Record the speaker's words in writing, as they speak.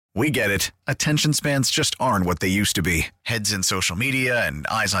We get it. Attention spans just aren't what they used to be. Heads in social media and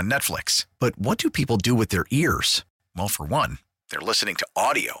eyes on Netflix. But what do people do with their ears? Well, for one, they're listening to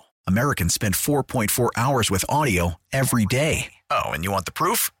audio. Americans spend 4.4 hours with audio every day. Oh, and you want the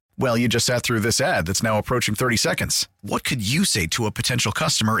proof? Well, you just sat through this ad that's now approaching 30 seconds. What could you say to a potential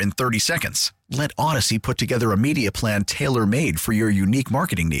customer in 30 seconds? Let Odyssey put together a media plan tailor-made for your unique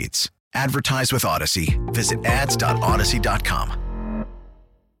marketing needs. Advertise with Odyssey. Visit ads.odyssey.com.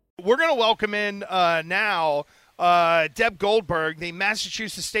 We're going to welcome in now Deb Goldberg, the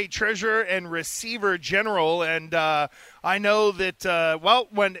Massachusetts State Treasurer and Receiver General. And I know that,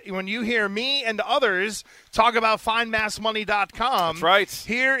 when you hear me and others talk about FindMassMoney.com, that's right.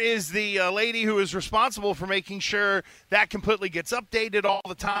 Here is the lady who is responsible for making sure that completely gets updated all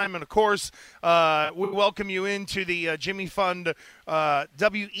the time. And, of course, we welcome you into the Jimmy Fund,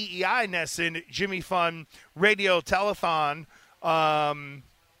 WEEI Nesson Jimmy Fund Radio Telethon.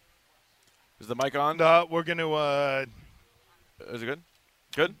 Is the mic on? We're going to is it good?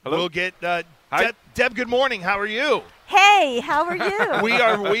 Good. Hello. We'll get Hi. Deb. Good morning. How are you? Hey, how are you?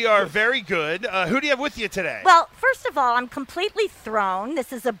 We are very good. Who do you have with you today? Well, first of all, I'm completely thrown.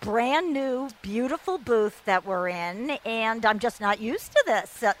 This is a brand new, beautiful booth that we're in, and I'm just not used to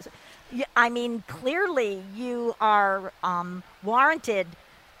this. I mean, clearly you are warranted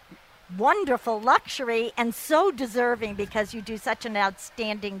wonderful luxury and so deserving because you do such an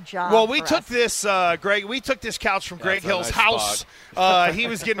outstanding job. Well, we took this, Greg. We took this couch from Greg Hill's house. He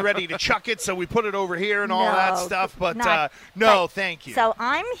was getting ready to chuck it, so we put it over here and all that stuff. But thank you. So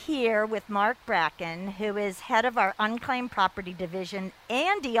I'm here with Mark Bracken, who is head of our Unclaimed Property Division,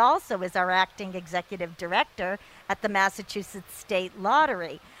 and he also is our acting executive director at the Massachusetts State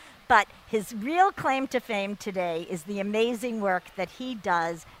Lottery. But his real claim to fame today is the amazing work that he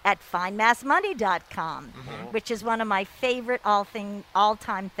does at FindMassMoney.com, which is one of my favorite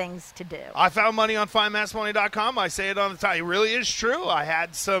all-time things to do. I found money on FindMassMoney.com. I say it on the time. It really is true. I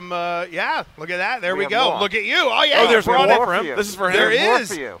had some, look at that. There we go. More. Look at you. Oh, yeah. Oh, there's more for him. This is for him. There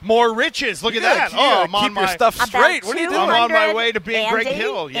There's is more riches. Look at that. I'm on your stuff straight. What are you doing? I'm on my way to being Greg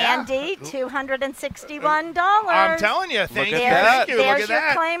Hill. Yeah. Andy, $261. I'm telling you. Thank you. There's Look at your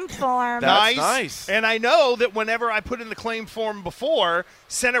that. claim form. Nice. And I know that whenever I put in the claim form before,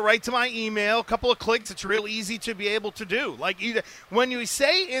 send it right to my email, a couple of clicks, it's real easy to be able to do. Like when you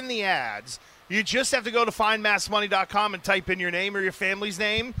say in the ads, you just have to go to findmassmoney.com and type in your name or your family's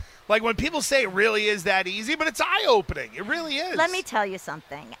name. Like when people say it really is that easy, but it's eye-opening. It really is. Let me tell you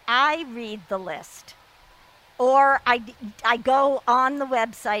something. I read the list. Or I go on the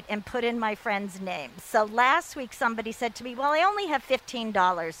website and put in my friend's name. So last week somebody said to me, well, I only have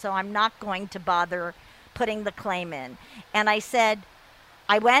 $15, so I'm not going to bother putting the claim in. And I said,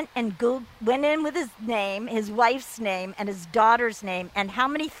 I went in with his name, his wife's name, and his daughter's name. And how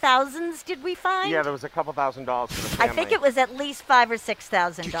many thousands did we find? Yeah, there was a couple $1,000s for the family. I think it was at least $5,000 or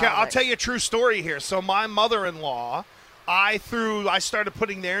 $6,000. I'll tell you a true story here. So my mother-in-law, I started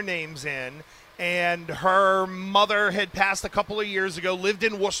putting their names in. And her mother had passed a couple of years ago, lived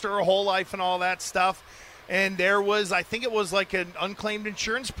in Worcester her whole life and all that stuff. And there was, I think it was like an unclaimed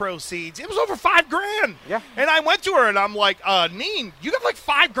insurance proceeds. It was over $5,000. Yeah. And I went to her and I'm like, Neen, you got like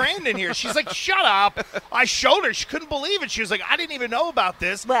 $5,000 in here. She's like, shut up. I showed her. She couldn't believe it. She was like, I didn't even know about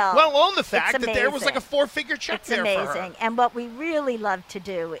this. Well, let alone the fact that there was like a 4-figure check there for her. It's amazing. And what we really love to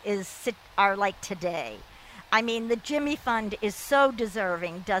do is like today. I mean, the Jimmy Fund is so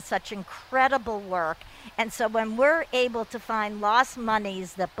deserving, does such incredible work. And so when we're able to find lost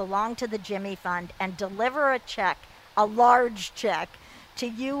monies that belong to the Jimmy Fund and deliver a check, a large check, to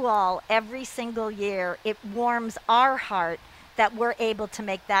you all every single year, it warms our heart that we're able to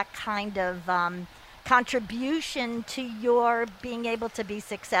make that kind of contribution to your being able to be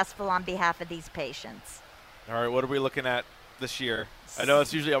successful on behalf of these patients. All right, what are we looking at this year? I know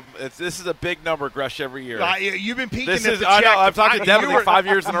it's usually this is a big number, Gresh, every year. You've been peeking at the check. I know. I'm talking to Devin 5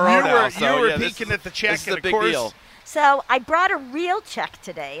 years in a row now. You were peeking at the check. This is a big deal. So I brought a real check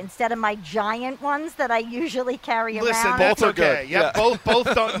today instead of my giant ones that I usually carry around. Listen, that's okay. Yeah, both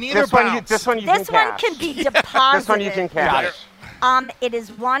don't. Neither bounce. This one can be deposited. This one you can cash. It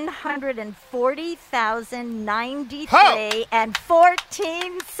is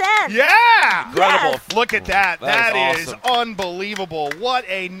 $140,093.14. Yeah, incredible. Yes. Look at that. That is awesome. Unbelievable. What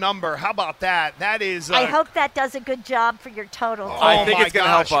a number. How about that? That is. I hope that does a good job for your total. I think it's going to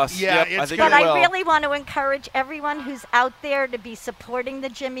help us. Yeah, I think but it will. I really want to encourage everyone who's out there to be supporting the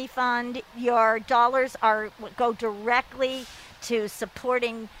Jimmy Fund. Your dollars go directly to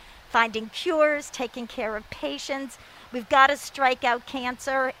supporting, finding cures, taking care of patients. We've got to strike out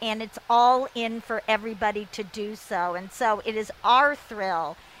cancer, and it's all in for everybody to do so. And so it is our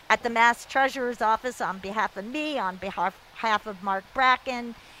thrill at the Mass Treasurer's Office on behalf of me, on behalf of Mark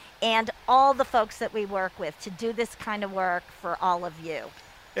Bracken, and all the folks that we work with to do this kind of work for all of you.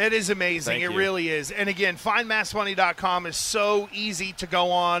 It is amazing. Thank It you. really is. And again, findmassmoney.com is so easy to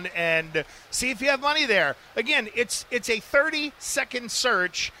go on and see if you have money there. Again, it's a 30-second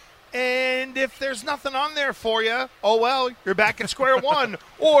search, and if there's nothing on there for you, oh well, you're back at square one.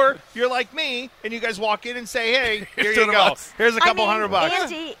 Or you're like me, and you guys walk in and say, hey, here you go. Here's a couple $100.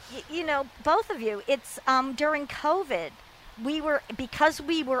 Andy, both of you, it's during COVID. Because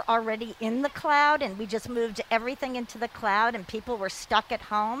we were already in the cloud and we just moved everything into the cloud and people were stuck at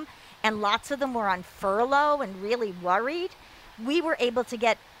home and lots of them were on furlough and really worried, we were able to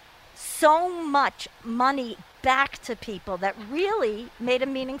get so much money back to people that really made a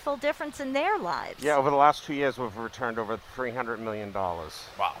meaningful difference in their lives. Yeah, over the last 2 years, we've returned over $300 million.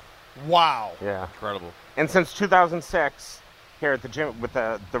 Wow. Yeah. Incredible. And since 2006, here at the gym with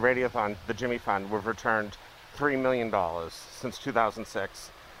the Radiothon, the Jimmy Fund, we've returned $3 million since 2006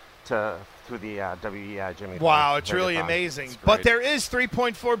 through the WEI Jimmy Fund. Wow, it's really Radiothon. amazing. It's But great. there is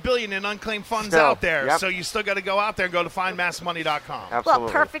 $3.4 billion in unclaimed funds Still, out there, yep. so you still got to go out there and go to findmassmoney.com. Absolutely.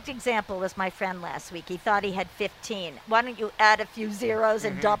 Well, perfect example was my friend last week. He thought he had 15. Why don't you add a few zeros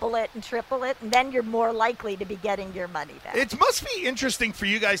and double it and triple it, and then you're more likely to be getting your money back. It must be interesting for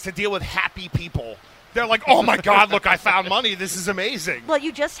you guys to deal with happy people. They're like, oh, my God, look, I found money. This is amazing. Well,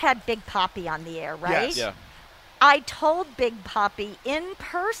 you just had Big Poppy on the air, right? Yes. Yeah. I told Big Poppy in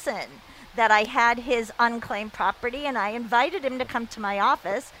person that I had his unclaimed property, and I invited him to come to my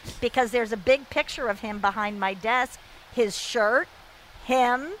office because there's a big picture of him behind my desk, his shirt,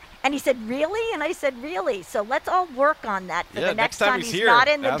 him. And he said, really? And I said, really. So let's all work on that for the next time he's here, not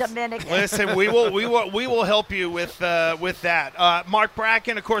in the that's- Dominican. Listen, we will help you with that. Mark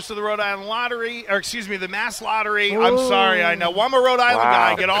Bracken, of course, of the Rhode Island Lottery, or excuse me, the Mass Lottery. I'm sorry, I know. Well, I'm a Rhode Island Wow.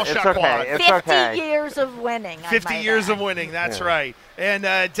 guy. Get all It's shot okay. clock. It's 50 okay. years of winning. I 50 might years add. of winning, that's Yeah. right. And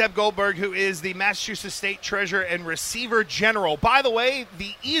Deb Goldberg, who is the Massachusetts State Treasurer and Receiver General. By the way,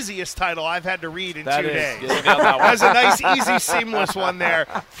 the easiest title I've had to read in That 2 is. days. Yeah, you nailed that one. That's a nice, easy, seamless one there.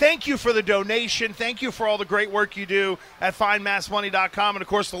 Thank you for the donation. Thank you for all the great work you do at findmassmoney.com. And, of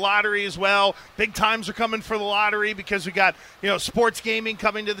course, the lottery as well. Big times are coming for the lottery because we got, sports gaming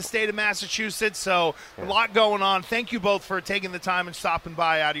coming to the state of Massachusetts. So a lot going on. Thank you both for taking the time and stopping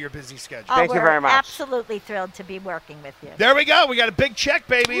by out of your busy schedule. Oh, Thank you we're very much. absolutely thrilled to be working with you. There we go. We got a big check,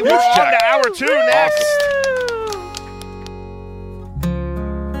 baby. We're on to hour 2 next.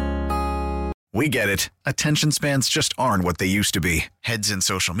 We get it. Attention spans just aren't what they used to be. Heads in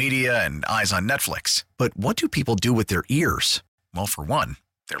social media and eyes on Netflix. But what do people do with their ears? Well, for one,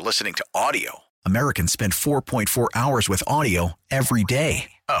 they're listening to audio. Americans spend 4.4 hours with audio every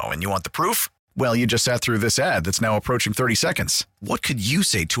day. Oh, and you want the proof? Well, you just sat through this ad that's now approaching 30 seconds. What could you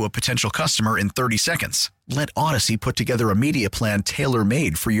say to a potential customer in 30 seconds? Let Odyssey put together a media plan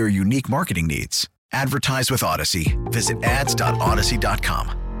tailor-made for your unique marketing needs. Advertise with Odyssey. Visit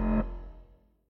ads.odyssey.com.